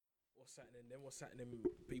what's happening,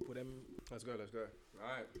 people, them. Let's go. All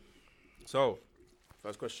right. So,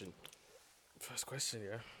 first question. First question,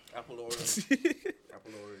 yeah. Apple or orange?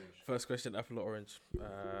 Apple or orange? First question, apple or orange?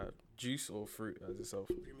 Juice or fruit as itself?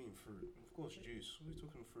 What do you mean fruit? Of course, juice. What are you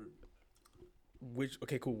talking fruit?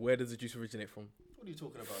 Okay, cool. Where does the juice originate from? What are you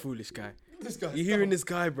talking about? Foolish guy. This guy. You hearing this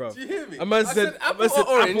guy, bro? Do you hear me? A man said apple or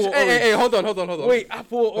orange. Hey, hold on. Wait,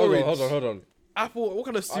 apple or orange? Hold on. Apple, what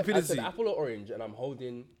kind of stupidity? I said apple or orange, and I'm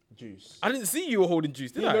holding juice. I didn't see you were holding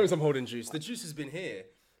juice, did He I? knows I'm holding juice. The juice has been here,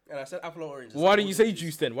 and I said apple or orange. Why didn't you say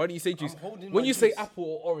juice then? Why didn't you say juice? holding When my you say juice. apple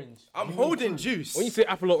or orange, I'm holding juice. when you say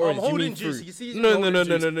apple or orange, I'm you holding mean juice. fruit. You see, No. holding juice.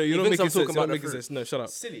 You're He not making thinks I'm sense. talking You're not about the making fruit. sense. No, shut up.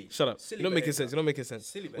 Silly. Shut up. Silly You're not making behaviour. sense. You're not making sense.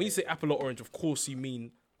 Silly When you say behaviour. apple or orange, of course you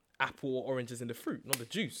mean apple or orange is in the fruit, not the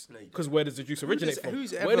juice. No, you Because where does the juice originate from?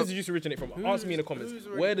 who's Where ever- does the juice originate from? Ask me in the comments. who's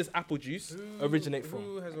already- Where does apple juice originate Who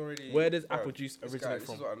from? has already? Where does Bro, apple juice this originate This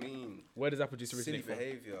from? is what I mean. Where does apple juice Silly originate from?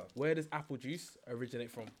 behaviour. Where does apple juice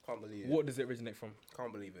originate from? Can't believe it. What does it originate from?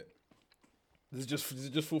 Can't believe it. Does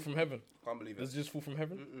it just fall from heaven? Can't believe Does it. it just fall from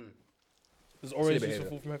heaven? Mm-mm. Does orange juice behaviour.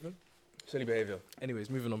 fall from heaven? Silly behaviour.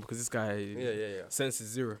 Anyways, moving on because this guy Yeah. sense is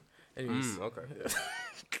zero. Anyways, Okay.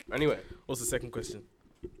 Anyway, what's the second question?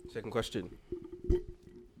 second question.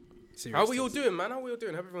 Serious How are we all test. doing, man? How are we all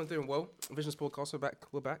doing? Hope everyone's doing well. Visions Podcast,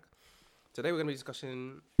 we're back. Today we're going to be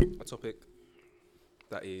discussing a topic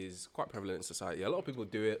that is quite prevalent in society. A lot of people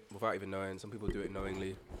do it without even knowing. Some people do it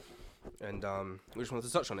knowingly. And we just wanted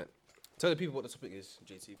to touch on it. Tell the people what the topic is,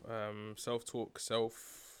 JT. Self-talk,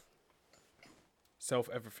 self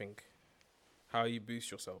everything. How you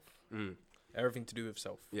boost yourself. Everything to do with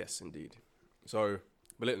self. Yes, indeed. So,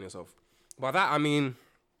 belittling yourself. By that, I mean,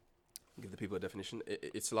 give the people a definition.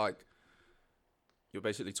 It's like you're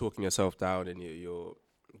basically talking yourself down and you're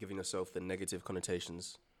giving yourself the negative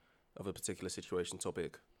connotations of a particular situation,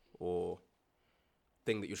 topic, or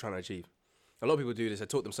thing that you're trying to achieve. A lot of people do this. They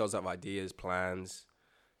talk themselves out of ideas, plans,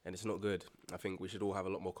 and it's not good. I think we should all have a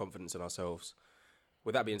lot more confidence in ourselves.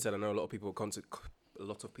 With that being said, I know a lot of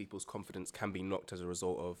people's confidence can be knocked as a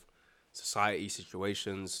result of society,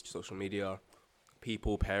 situations, social media,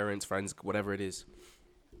 people, parents, friends, whatever it is.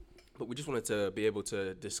 But we just wanted to be able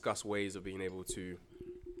to discuss ways of being able to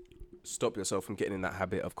stop yourself from getting in that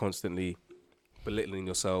habit of constantly belittling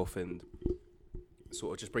yourself and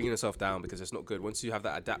sort of just bringing yourself down, because it's not good. Once you have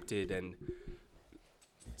that adapted and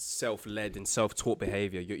self-led and self-taught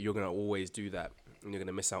behavior, you're going to always do that, and you're going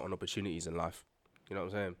to miss out on opportunities in life. You know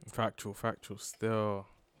what I'm saying? Factual. Still,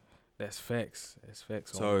 there's facts. There's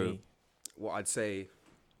facts So, on me. what I'd say,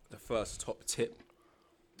 the first top tip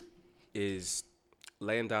is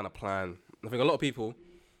laying down a plan. I think a lot of people,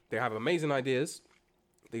 they have amazing ideas,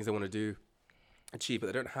 things they want to do, achieve, but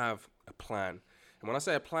they don't have a plan. And when I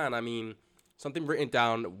say a plan, I mean something written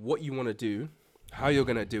down, what you want to do, how you're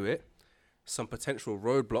going to do it, some potential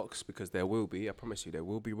roadblocks, because there will be, I promise you, there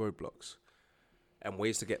will be roadblocks, and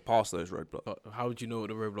ways to get past those roadblocks. How would you know what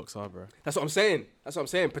the roadblocks are, bro? That's what I'm saying.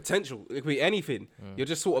 Potential. It could be anything. You're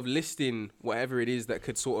just sort of listing whatever it is that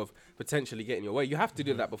could sort of potentially get in your way. You have to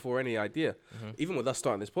do that before any idea. Even with us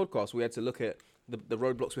starting this podcast, we had to look at the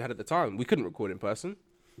roadblocks we had at the time. We couldn't record in person.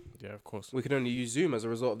 Yeah, of course. We could only use Zoom as a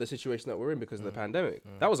result of the situation that we're in because of the pandemic.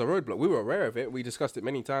 That was a roadblock. We were aware of it. We discussed it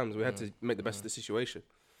many times. We had to make the best of the situation.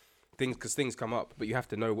 Because things come up, but you have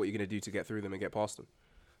to know what you're going to do to get through them and get past them.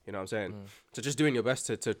 You know what I'm saying? So just doing your best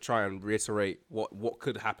to try and reiterate what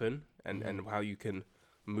could happen and how you can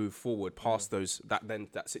move forward past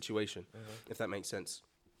that situation, if that makes sense.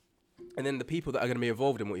 And then the people that are going to be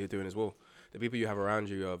involved in what you're doing as well. The people you have around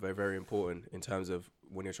you are very, very important in terms of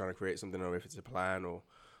when you're trying to create something, or if it's a plan or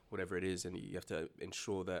whatever it is, and you have to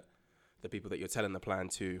ensure that the people that you're telling the plan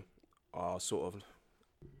to are sort of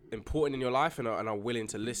important in your life and are willing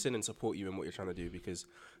to listen and support you in what you're trying to do, because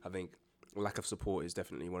I think lack of support is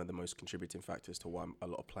definitely one of the most contributing factors to why a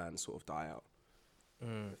lot of plans sort of die out.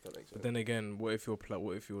 If that makes sense. But then again, what if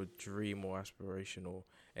your dream or aspiration or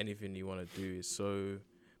anything you want to do is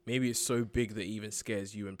maybe it's so big that it even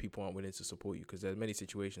scares you and people aren't willing to support you? Because there's many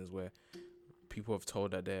situations where people have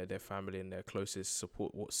told that their family and their closest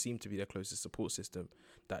support, what seem to be their closest support system,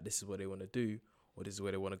 that this is what they want to do or this is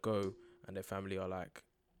where they want to go, and their family are like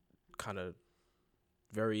kind of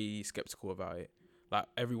very skeptical about it. Like,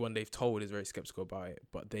 everyone they've told is very skeptical about it,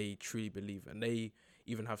 but they truly believe, and they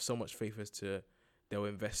even have so much faith as to they'll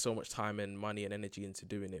invest so much time and money and energy into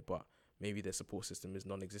doing it, but maybe their support system is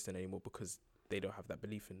non-existent anymore because they don't have that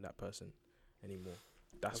belief in that person anymore.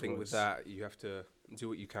 I think with that, you have to do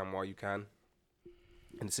what you can while you can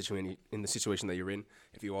in the situation that you're in.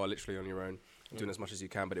 If you are literally on your own, doing as much as you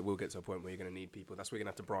can, but it will get to a point where you're going to need people. That's where you're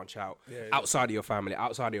going to have to branch out Yeah, outside of your family,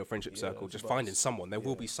 outside of your friendship Yeah, circle, that's just about finding it. someone. There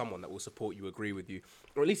will Yeah. be someone that will support you, agree with you,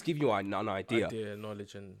 or at least give you an idea.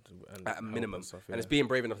 Knowledge, and At a help minimum, and stuff. and it's being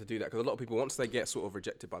brave enough to do that, because a lot of people, once they get sort of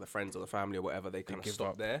rejected by the friends or the family or whatever, they kind of give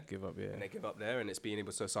stop up. there. Give up. Yeah. And they give up there, and it's being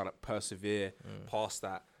able to sign up, persevere past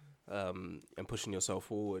that, and pushing yourself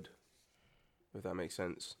forward, if that makes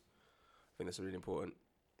sense. I think that's really important.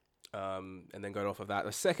 And then going off of that,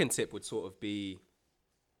 the second tip would sort of be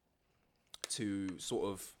to sort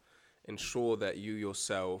of ensure that you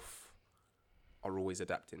yourself are always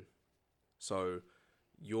adapting. So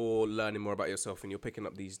you're learning more about yourself, and you're picking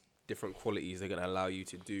up these different qualities that are going to allow you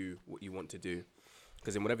to do what you want to do.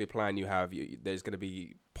 Because in whatever plan you have, there's going to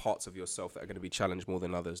be parts of yourself that are going to be challenged more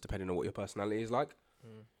than others, depending on what your personality is like.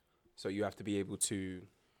 So you have to be able to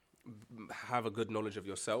have a good knowledge of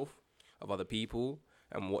yourself, of other people,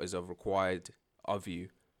 and what is required of you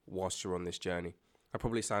whilst you're on this journey. I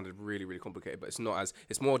probably sounded really, really complicated, but it's not as.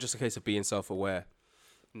 It's more just a case of being self-aware,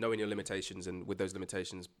 knowing your limitations, and with those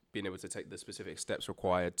limitations, being able to take the specific steps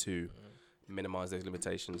required to minimize those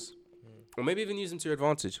limitations, or maybe even use them to your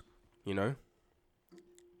advantage. You know,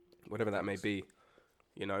 whatever that may be.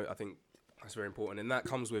 You know, I think that's very important, and that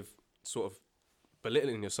comes with sort of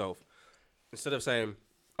belittling yourself. Instead of saying,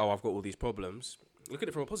 "Oh, I've got all these problems," look at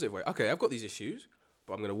it from a positive way. Okay, I've got these issues,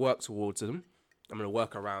 but I'm going to work towards them. I'm going to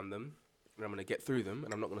work around them, and I'm going to get through them,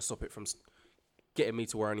 and I'm not going to stop it from getting me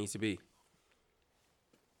to where I need to be.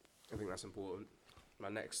 I think that's important. My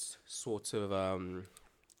next sort of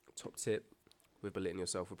top tip with belittling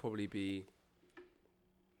yourself would probably be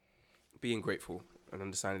being grateful and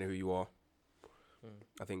understanding who you are.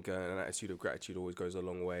 I think an attitude of gratitude always goes a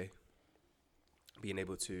long way. Being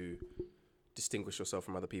able to distinguish yourself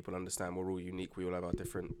from other people, understand we're all unique, we all have our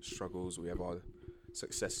different struggles, we have our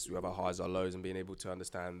successes, we have our highs, our lows, and being able to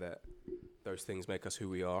understand that those things make us who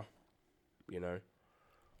we are, you know,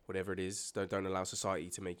 whatever it is. Don't allow society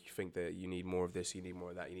to make you think that you need more of this, you need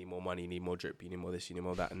more of that, you need more money, you need more drip, you need more this, you need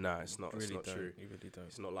more that. No, it's not. It's not true. You really don't.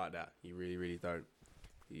 It's not like that. You really, really don't.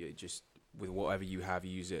 You just, with whatever you have,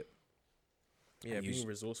 use it. Yeah, And being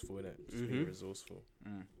resourceful, innit? Just Mhm. being resourceful.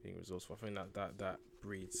 Being resourceful. I think that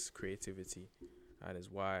breeds creativity, and is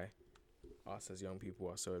why us as young people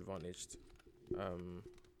are so advantaged.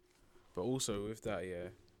 But also with that, yeah,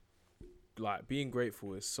 like being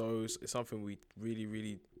grateful is it's something we really,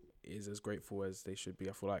 really is as grateful as they should be.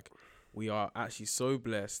 I feel like we are actually so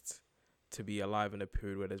blessed to be alive in a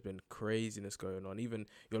period where there's been craziness going on. Even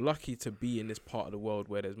you're lucky to be in this part of the world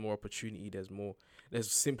where there's more opportunity,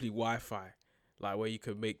 there's simply Wi-Fi, like where you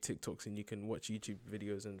can make TikToks and you can watch YouTube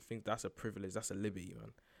videos and think that's a privilege, that's a liberty,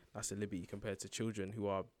 man. That's a liberty compared to children who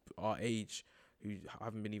are our age, who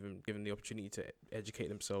haven't been even given the opportunity to educate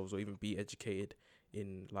themselves or even be educated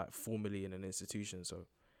in like formally in an institution. So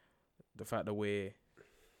the fact that we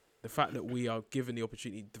are given the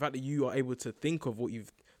opportunity, the fact that you are able to think of what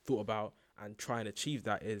you've thought about and try and achieve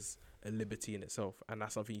that is a liberty in itself, and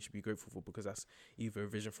that's something you should be grateful for, because that's either a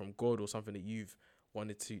vision from God or something that you've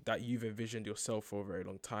envisioned yourself for a very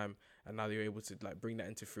long time, and now you're able to like bring that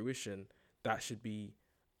into fruition. That should be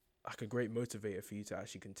like a great motivator for you to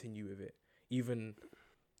actually continue with it, even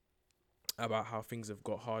about how things have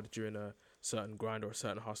got hard during a certain grind or a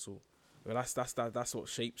certain hustle. Well, that's what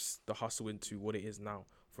shapes the hustle into what it is now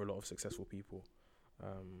for a lot of successful people.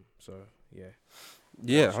 So yeah.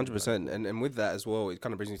 Yeah, 100%. And with that as well, it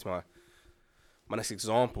kind of brings me to my next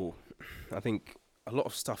example. I think a lot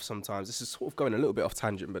of stuff sometimes, this is sort of going a little bit off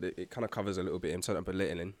tangent, but it kind of covers a little bit in terms of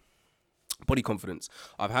belittling. Body confidence.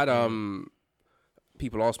 I've had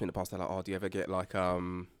people ask me in the past, they're like, oh, do you ever get like,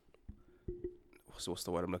 what's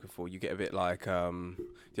the word I'm looking for? You get a bit like, do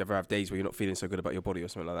you ever have days where you're not feeling so good about your body or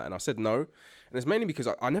something like that? And I said no. And it's mainly because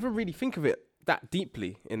I never really think of it that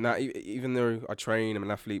deeply, in that even though I train, I'm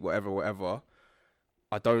an athlete, whatever,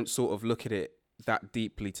 I don't sort of look at it that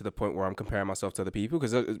deeply to the point where I'm comparing myself to other people.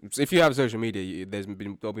 Because if you have social media,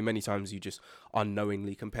 there'll be many times you just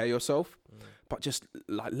unknowingly compare yourself. But just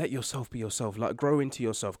like let yourself be yourself, like grow into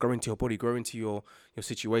yourself, grow into your body, grow into your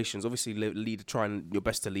situations. Obviously, try and your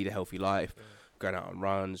best to lead a healthy life, going out on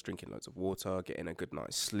runs, drinking loads of water, getting a good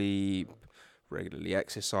night's sleep, regularly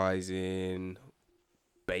exercising,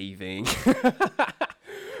 bathing.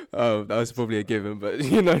 That was probably a given, but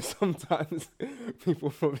you know, sometimes people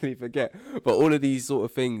probably forget. But all of these sort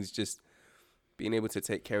of things, just being able to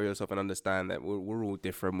take care of yourself and understand that we're all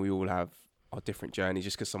different. We all have our different journeys.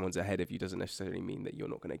 Just because someone's ahead of you doesn't necessarily mean that you're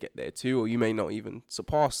not going to get there too, or you may not even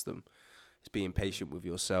surpass them. It's being patient with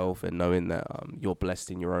yourself and knowing that you're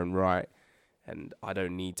blessed in your own right, and I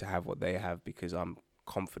don't need to have what they have, because I'm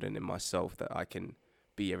confident in myself that I can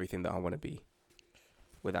be everything that I want to be.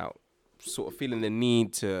 without sort of feeling the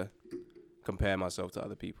need to compare myself to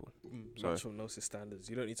other people. So Match someone else's standards.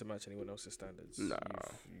 You don't need to match anyone else's standards. No.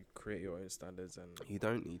 You create your own standards, and you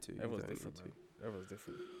don't need to. everyone's you don't different, need man. Everyone's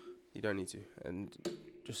different. to. You don't need to. And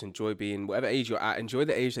just enjoy being whatever age you're at. Enjoy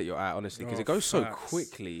the age that you're at, honestly, because Oh, it goes so facts.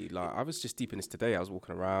 quickly. Like, I was just deep in this today. I was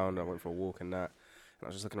walking around. I went for a walk and that. And I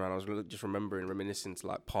was just looking around. I was just remembering, reminiscing to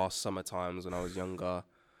like past summer times when I was younger.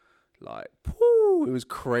 Like, it was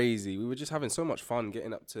crazy. We were just having so much fun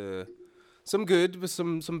getting up to some good, but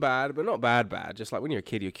some bad, but not bad. Just like when you're a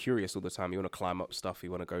kid, you're curious all the time. You want to climb up stuff. You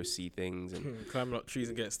want to go see things. And Climbing up trees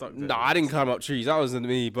and getting stuck there. no, I didn't climb up trees. That wasn't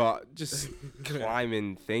me. But just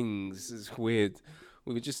climbing things is weird.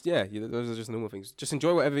 We were just, those are just normal things. Just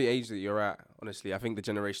enjoy whatever age that you're at, honestly. I think the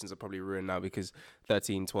generations are probably ruined now because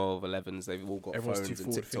 13, 12, 11s, they've all got Everyone's too phones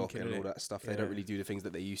and TikTok forward-thinking, and all innit? that stuff. They Yeah. don't really do the things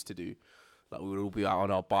that they used to do. Like, we would all be out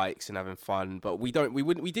on our bikes and having fun, but we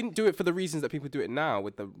didn't do it for the reasons that people do it now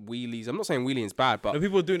with the wheelies. I'm not saying wheeling's bad, but No,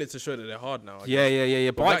 people are doing it to show that they're hard now. I guess.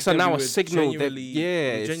 yeah. But Bikes back are then now we a were signal. genuinely- we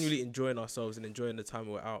Yeah, were genuinely enjoying ourselves and enjoying the time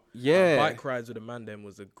we were out. yeah. Bike rides with the man them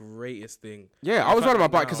was the greatest thing. Yeah, In I was riding my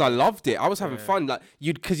fact, bike because now- I loved it. I was having Yeah. fun. Like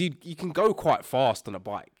you can go quite fast on a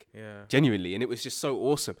bike, Yeah. genuinely, and it was just so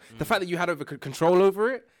awesome. The fact that you had control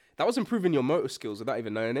over it, that was improving your motor skills without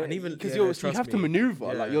even knowing it. And even- because yeah, you trust have to me. maneuver,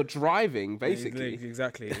 like Yeah. you're driving basically.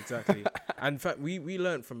 Exactly. And in fact, we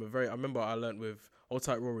learned from I remember I learned with Old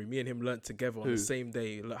Tight Rory. Me and him learned together on Who? the same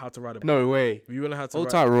day how to ride a bike. No way. We learned how to Old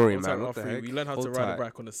ride. Tight Rory, Old Tight man. What the R3. heck? We learned how to Old ride a Tight.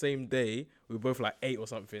 bike on the same day. We were both like 8 or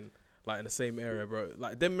something, like in the same area, bro.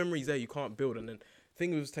 Like them memories there you can't build. And then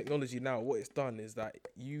thing with technology now, what it's done is that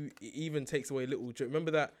it even takes away little.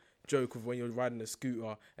 Remember that joke of when you're riding a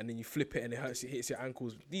scooter and then you flip it and it hits your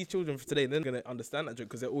ankles. These children for today, they're not gonna understand that joke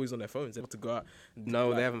because they're always on their phones. They have to go out. And No,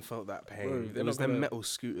 like, they haven't felt that pain. Bro, It they're was not them gonna- metal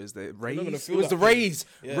scooters. The not gonna Rays. It feel was the that pain. Rays.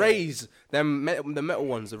 Yeah. Rays. The metal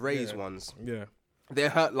ones. The Rays Yeah. ones. Yeah, They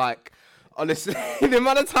hurt like. Honestly, the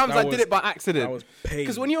amount of times That I did was- it by that accident. was pain.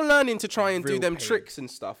 Because when you're learning to try and do Real them pain. tricks and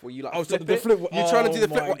stuff, where you like Oh, so flip the it, flip- you're trying to do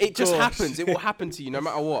the oh flip. my It just gosh. happens. It will happen to you no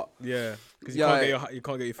matter what. Yeah, because Yeah, you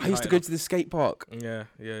can't get your feet I used to high go enough. to the skate park. Yeah.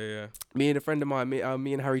 Me and a friend of mine, me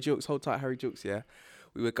and Harry Jukes, hold tight Harry Jukes, yeah.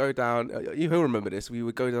 We would go down. He'll remember this. We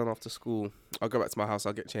would go down after school. I'll go back to my house.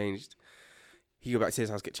 I'll get changed. He'd go back to his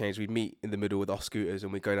house, get changed. We'd meet in the middle with our scooters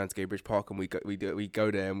and we'd go down to Gadebridge Park and we'd go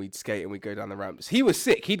there and we'd skate and we'd go down the ramps. He was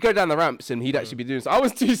sick. He'd go down the ramps and he'd actually be doing so. I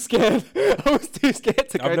was too scared. I was too scared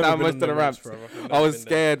to go down most of the ramps. I was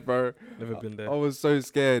scared, bro. Never been there. I was so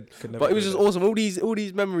scared. Could never But it was do just that. awesome. All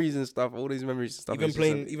these memories and stuff.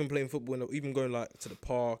 Even playing football, even going like to the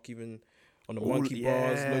park, even on the monkey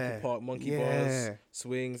bars, local park monkey bars,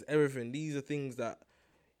 swings, everything. These are things that,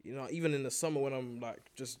 you know, even in the summer when I'm like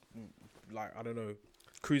just like I don't know,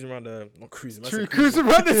 cruising around not cruising, Cruising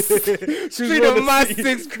around the street of my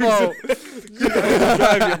 6-4.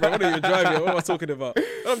 driving, bro. What are you driving? What am I talking about?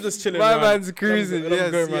 I'm just chilling. My around. man's cruising. When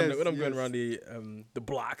I'm going around, Yes, when I'm going yes. around the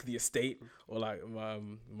block, the estate, or like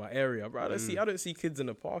my area, bro. I don't see kids in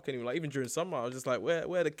the park anymore. Like even during summer, I was just like, where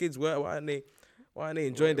are the kids? Why aren't they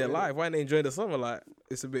enjoying their life? Why aren't they enjoying the summer? Like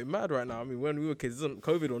it's a bit mad right now. I mean, when we were kids,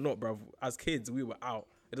 COVID or not, bro. As kids, we were out.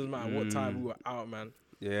 It doesn't matter what time we were out, man.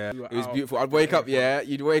 Yeah, We were it was out. beautiful. I'd wake up. Yeah,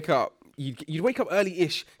 you'd wake up. You'd wake up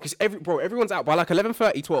early-ish because everyone's out by like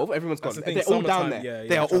 11:30, 12. Everyone's gone. That's the thing, They're all down summertime, there. yeah,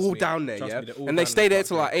 They are trust all me. down there. Trust Yeah, me, they're all and they down stay the there park,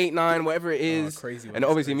 till yeah. like 8, 9, whatever it is. crazy And ones,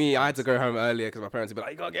 obviously crazy me, I had to go home earlier because my parents would be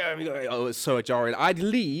like, "You gotta get home." You gotta. Oh, it was so jarring. I'd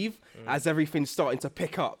leave as everything's starting to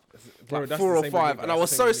pick up. Bro, Like that's 4 the or same 5, with and me, I was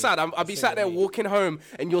that's the so same with sad. me. I'd be That's sat the there same with me. walking home,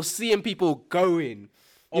 and you're seeing people going.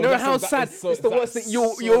 You Oh, know that's how that sad? is so- It's the worst that's thing.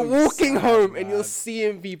 You're so walking sad, home and you're man.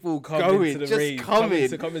 seeing people Coming going, to the just rave, coming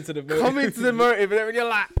coming to the coming to the motive, and then you're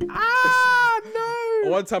like, no.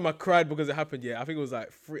 One time I cried because it happened. Yeah, I think it was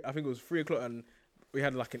like 3 o'clock, and we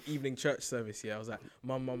had like an evening church service. Yeah, I was like,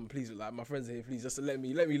 Mum, please, like my friends are here, please, just let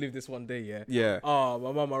me live this one day. Yeah. Yeah. Oh,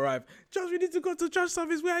 my mum arrived. Josh, we need to go to church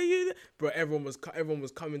service. Where are you? Bro, everyone was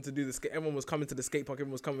coming to do the skate. Everyone was coming to the skate park.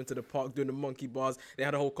 Everyone was coming to the park doing the monkey bars. They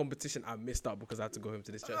had a whole competition. I missed out because I had to go home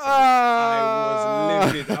to this church service. I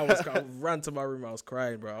was livid. I ran to my room. I was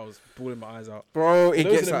crying, bro. I was bawling my eyes out. Bro, it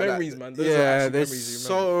Those gets are the like memories, that. man. Those are Yeah, actually there's memories you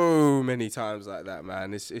so many times like that,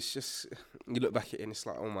 man. It's just you look back at it and it's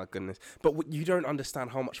like, oh my goodness. But you don't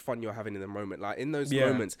understand how much fun you're having in the moment. Like in those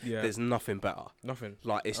moments, there's nothing better. Nothing.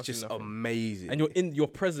 Like it's Absolutely just nothing. amazing. And you're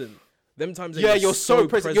present. Them times. Yeah, you're so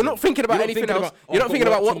present. You're not thinking about You're not anything thinking else. about, You're not thinking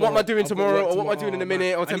about what am I doing I've got tomorrow work or what am I doing in a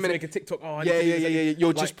minute or I 10 need to minutes. make a TikTok. Oh, I need Yeah, to do this, I need- You're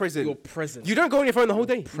like, just present. You're present. You don't go on your phone the whole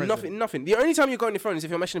day. Present. Nothing. The only time you go on your phone is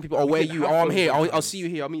if you're messaging people, oh, We where can you? have Oh, I'm phones here. I'll sometimes. see you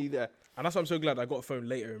here. I'll meet you there. And that's why I'm so glad I got a phone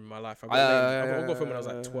later in my life. I got a phone when I was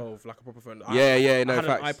like 12, like a proper phone. Yeah, I no, had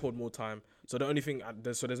facts. an iPod more time. So the only thing,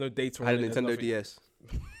 so there's no data. I had on a it, there's Nintendo nothing. DS.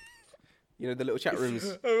 You know the little chat rooms.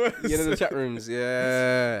 You know the chat rooms.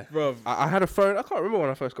 Yeah. Bro, I had a phone. I can't remember when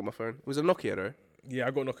I first got my phone. It was a Nokia though. yeah,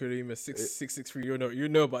 I got Nokia Lumia 6663. You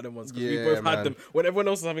know about them ones because we Yeah, both man. had them. When everyone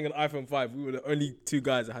else was having an iPhone 5, we were the only two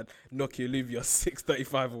guys that had Nokia Lumia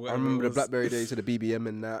 635 or I whatever. remember it the was. BlackBerry days of the BBM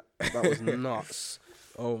and that. That was nuts.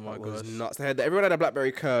 Oh my That was gosh. nuts. Everyone had a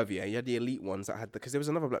BlackBerry Curve, yeah. You had the elite ones that had because there was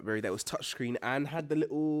another BlackBerry that was touchscreen and had the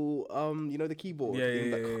little, you know, the keyboard. Yeah,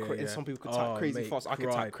 And some people could type crazy fast. I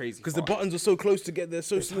could type crazy because fast. the buttons were so close together,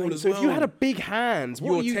 so small as So well. if you had a big hands,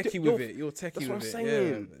 you're what you techie with it. You're techie that's with what I'm it.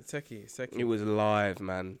 saying. Yeah, techie. It was live,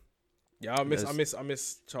 man. Yeah, I miss. I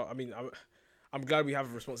mean, I'm glad we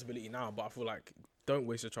have a responsibility now, but I feel like don't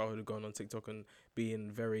waste your childhood going on TikTok and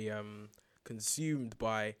being very consumed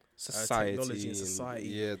by technology and society.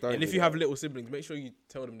 Yeah, don't And if do you that. have little siblings, make sure you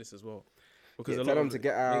tell them this as well. Because Yeah, a tell lot them of to it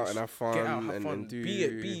get out makes- and have fun, get out, have and fun. do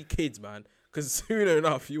Be kids, man. Because sooner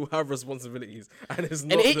enough you will have responsibilities, and it's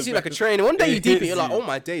not. And it hits the you like a best. train. One day It you deep it, hits you're like, you. oh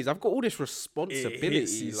my days, I've got all this It responsibility.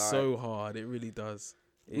 hits you like, so hard. It really does.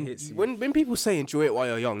 It hits you. when people say enjoy it while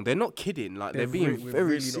you're young, they're not kidding. Like they're being we're very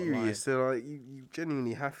really not serious. They're like, you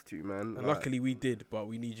genuinely have to, man. And Like, luckily we did, but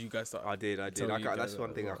we need you guys to. I did. tell you That's guys one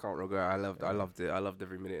that thing as I well. can't regret. I loved it. I loved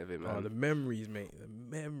every minute of it, man. Oh, the memories, mate. The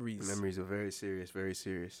memories. The memories are very serious, very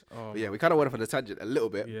serious. Oh, But yeah, we kind of went off on a tangent a little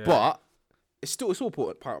bit, Yeah. but it's all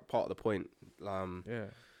important part of the point. yeah.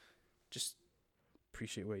 Just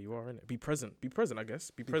Appreciate where you are, innit? Be present. Be present, I guess.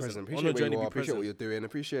 Be be present. present. On the Appreciate where journey, you be are. Appreciate what present. you're doing.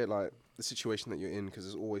 Appreciate like the situation that you're in, because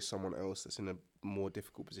there's always someone else that's in a more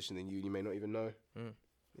difficult position than you. And you may not even know. Mm.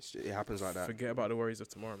 It happens like that. Forget about the worries of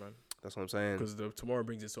tomorrow, man. That's what I'm saying. Because tomorrow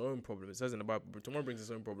brings its own problem. It says in the Bible, tomorrow brings its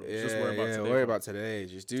own problem. Yeah, Just worry about today. worry fam. about today.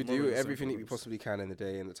 Just do Tomorrow is so everything that you problems. possibly can in the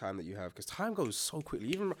day and the time that you have, because time goes so quickly.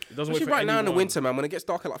 Even It doesn't wait especially for right now in the anyone. winter, man, when it gets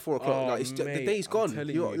dark at like 4 o'clock, Oh, like the mate, day's I'm gone.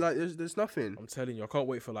 telling You're you. like, there's nothing. I'm telling you, I can't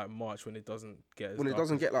wait for like March when it doesn't get as When it dark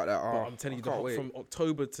doesn't as- get like that, But oh, I'm telling you, I can't wait. from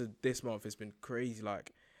October to this month, it's been crazy.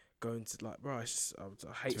 Like going to like, bro, it's just,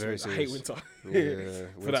 I hate very I hate serious. winter Yeah,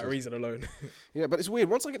 for that reason alone. Yeah, but it's weird.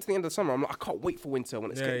 Once I get to the end of the summer, I'm like, I can't wait for winter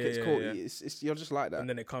when it Yeah, gets yeah, cold. yeah. It's you're just like that. And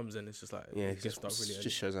then it comes and it's just like Yeah, it it gets stuck really early.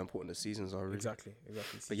 just shows how important the seasons are. Really. Exactly. But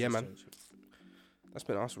Seasons yeah, man. change. That's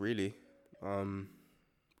been us, really.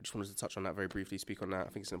 Just wanted to touch on that very briefly, speak on that. I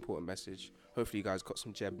think it's an important message. Hopefully, you guys got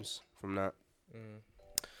some gems from that.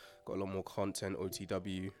 Got a lot more content,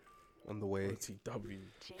 OTW, on the way. OTW.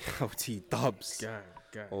 OT dubs. Gang.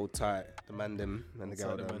 Hold tight. The man them and the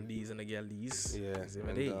gal The them. mandies and the gallies. Yeah. Is it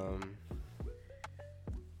And, me?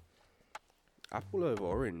 apple over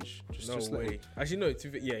orange. Just, No just way. let it- Actually, no.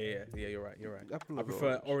 Yeah. You're right. Apple I over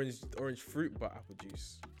prefer orange. orange fruit, but apple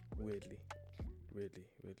juice. Weirdly.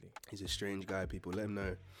 He's a strange guy, people. Let him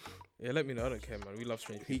know. Yeah, let me know. I don't care, man. We love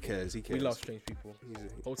strange people. He cares. We love strange people.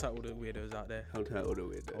 He's Hold tight, all the weirdos out there. hold tight all the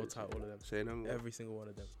way there. Hold tight, all of them. Say no more. Every single one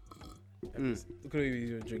of them. Mm. Look at who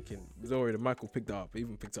he was drinking. Don't worry, the Michael picked it up. He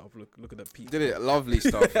even picked it up. Look at that peak. Did it. Lovely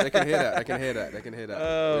stuff. They can hear that. They can hear that. They can hear that.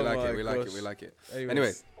 Oh we like my it. We like it. gosh. We like it. Anyways,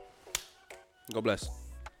 Anyway, God bless.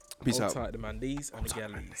 Peace hold out. tight, the mandies and the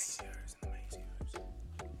gallies.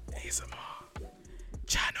 ASMR.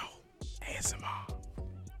 Channel. ASMR.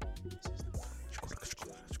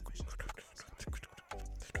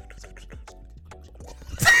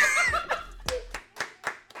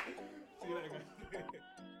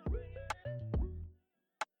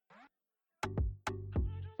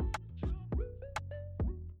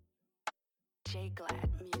 J Glad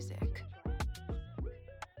Music.